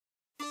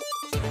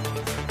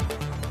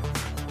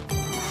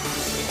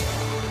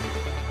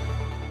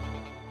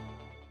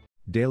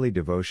Daily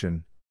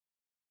Devotion.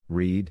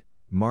 Read,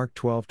 Mark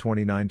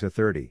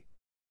 12:29-30.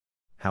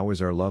 How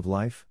is our love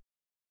life?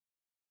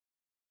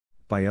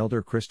 By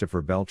Elder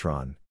Christopher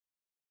Beltran.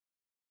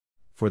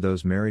 For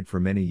those married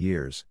for many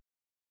years,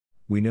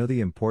 we know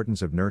the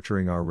importance of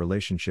nurturing our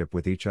relationship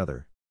with each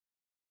other.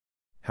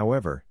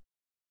 However,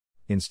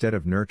 instead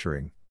of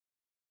nurturing,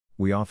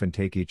 we often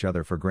take each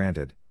other for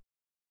granted,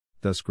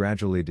 thus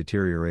gradually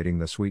deteriorating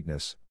the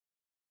sweetness,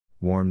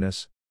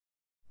 warmness,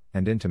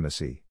 and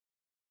intimacy.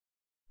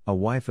 A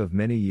wife of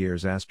many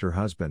years asked her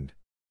husband,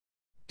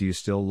 "Do you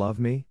still love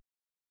me?"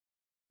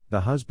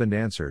 The husband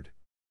answered,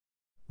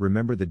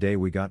 "Remember the day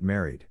we got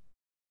married?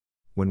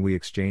 When we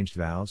exchanged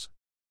vows?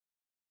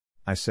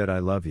 I said I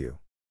love you.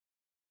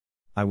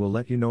 I will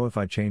let you know if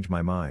I change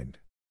my mind."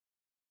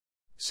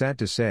 Sad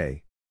to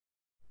say,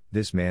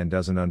 this man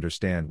doesn't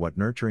understand what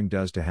nurturing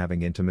does to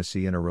having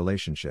intimacy in a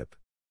relationship.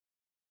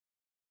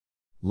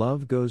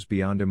 Love goes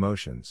beyond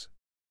emotions.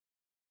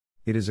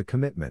 It is a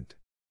commitment.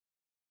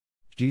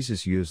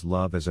 Jesus used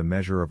love as a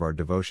measure of our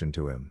devotion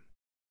to Him.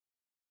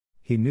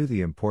 He knew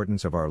the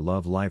importance of our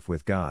love life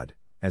with God,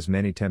 as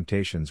many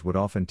temptations would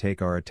often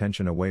take our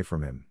attention away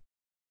from Him.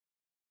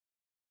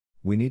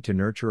 We need to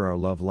nurture our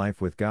love life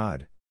with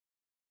God.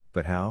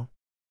 But how?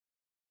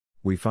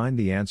 We find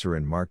the answer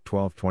in Mark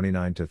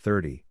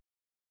 12:29-30.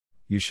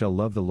 You shall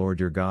love the Lord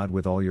your God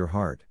with all your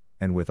heart,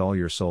 and with all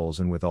your souls,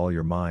 and with all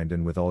your mind,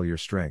 and with all your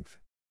strength.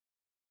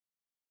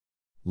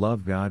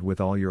 Love God with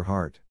all your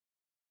heart.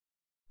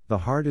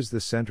 The heart is the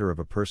center of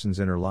a person's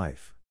inner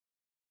life.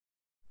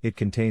 It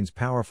contains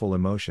powerful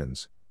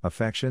emotions,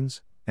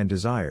 affections, and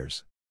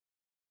desires.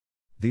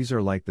 These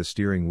are like the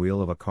steering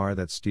wheel of a car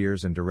that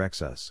steers and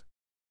directs us.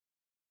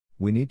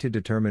 We need to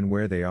determine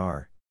where they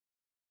are,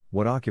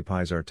 what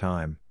occupies our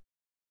time,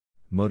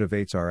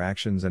 motivates our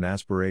actions and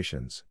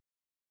aspirations.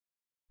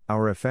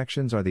 Our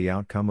affections are the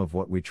outcome of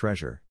what we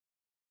treasure.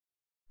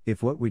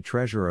 If what we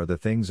treasure are the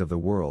things of the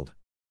world,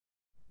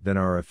 then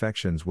our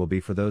affections will be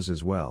for those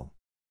as well.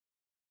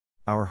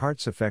 Our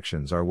heart's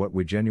affections are what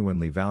we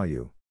genuinely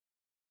value,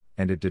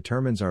 and it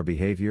determines our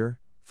behavior,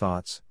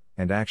 thoughts,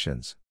 and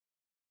actions.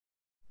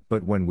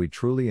 But when we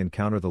truly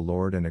encounter the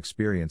Lord and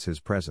experience His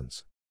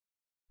presence,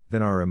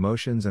 then our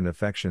emotions and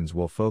affections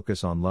will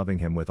focus on loving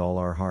Him with all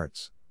our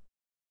hearts.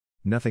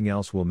 Nothing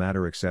else will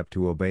matter except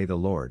to obey the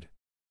Lord.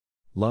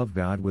 Love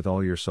God with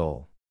all your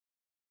soul.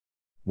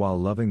 While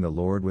loving the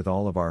Lord with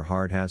all of our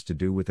heart has to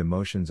do with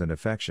emotions and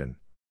affection,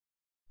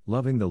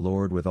 loving the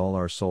Lord with all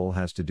our soul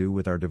has to do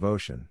with our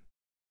devotion.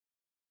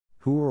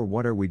 Who or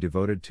what are we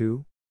devoted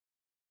to?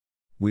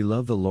 We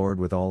love the Lord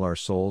with all our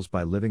souls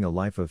by living a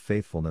life of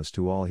faithfulness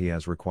to all He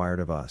has required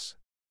of us.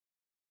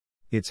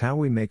 It's how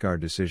we make our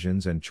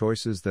decisions and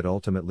choices that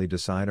ultimately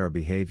decide our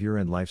behavior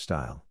and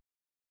lifestyle.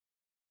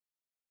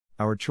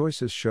 Our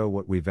choices show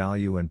what we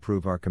value and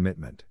prove our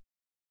commitment.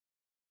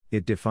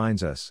 It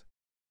defines us.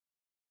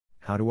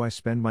 How do I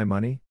spend my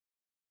money?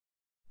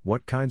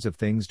 What kinds of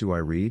things do I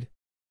read?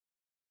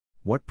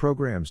 What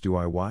programs do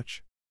I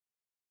watch?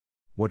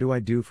 What do I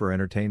do for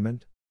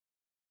entertainment?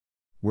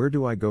 Where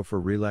do I go for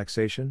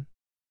relaxation?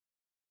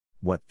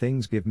 What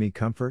things give me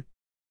comfort?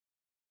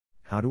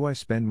 How do I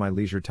spend my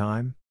leisure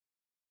time?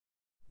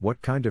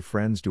 What kind of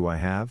friends do I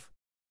have?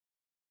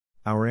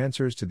 Our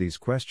answers to these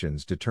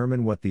questions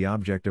determine what the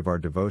object of our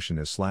devotion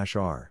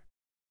is/are.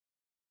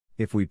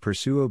 If we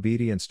pursue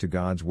obedience to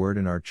God's word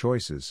in our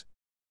choices,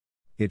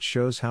 it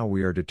shows how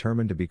we are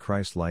determined to be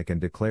Christ-like and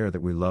declare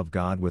that we love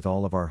God with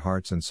all of our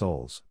hearts and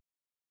souls.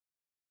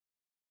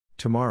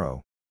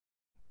 Tomorrow,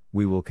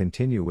 we will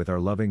continue with our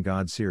Loving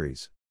God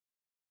series.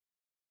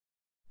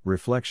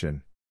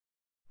 Reflection.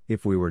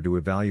 If we were to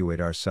evaluate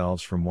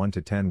ourselves from 1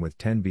 to 10, with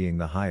 10 being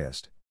the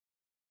highest,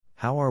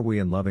 how are we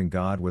in loving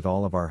God with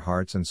all of our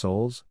hearts and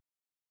souls?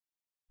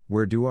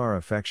 Where do our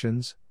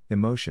affections,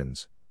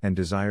 emotions, and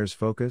desires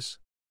focus?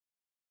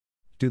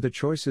 Do the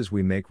choices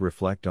we make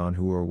reflect on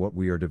who or what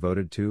we are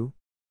devoted to?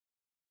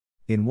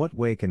 In what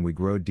way can we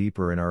grow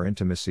deeper in our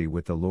intimacy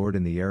with the Lord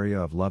in the area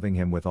of loving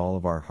Him with all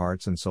of our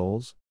hearts and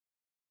souls?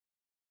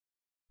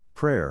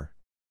 Prayer.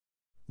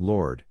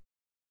 Lord,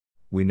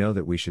 we know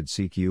that we should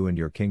seek You and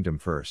Your kingdom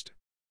first.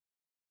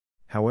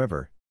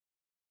 However,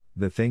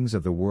 the things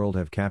of the world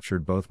have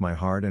captured both my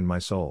heart and my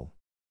soul.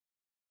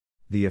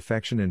 The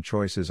affection and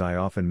choices I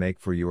often make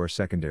for You are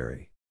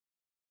secondary.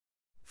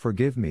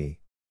 Forgive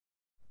me,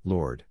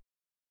 Lord.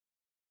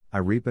 I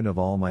repent of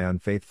all my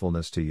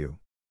unfaithfulness to You.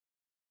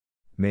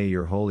 May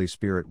Your Holy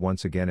Spirit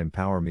once again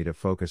empower me to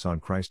focus on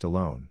Christ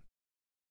alone.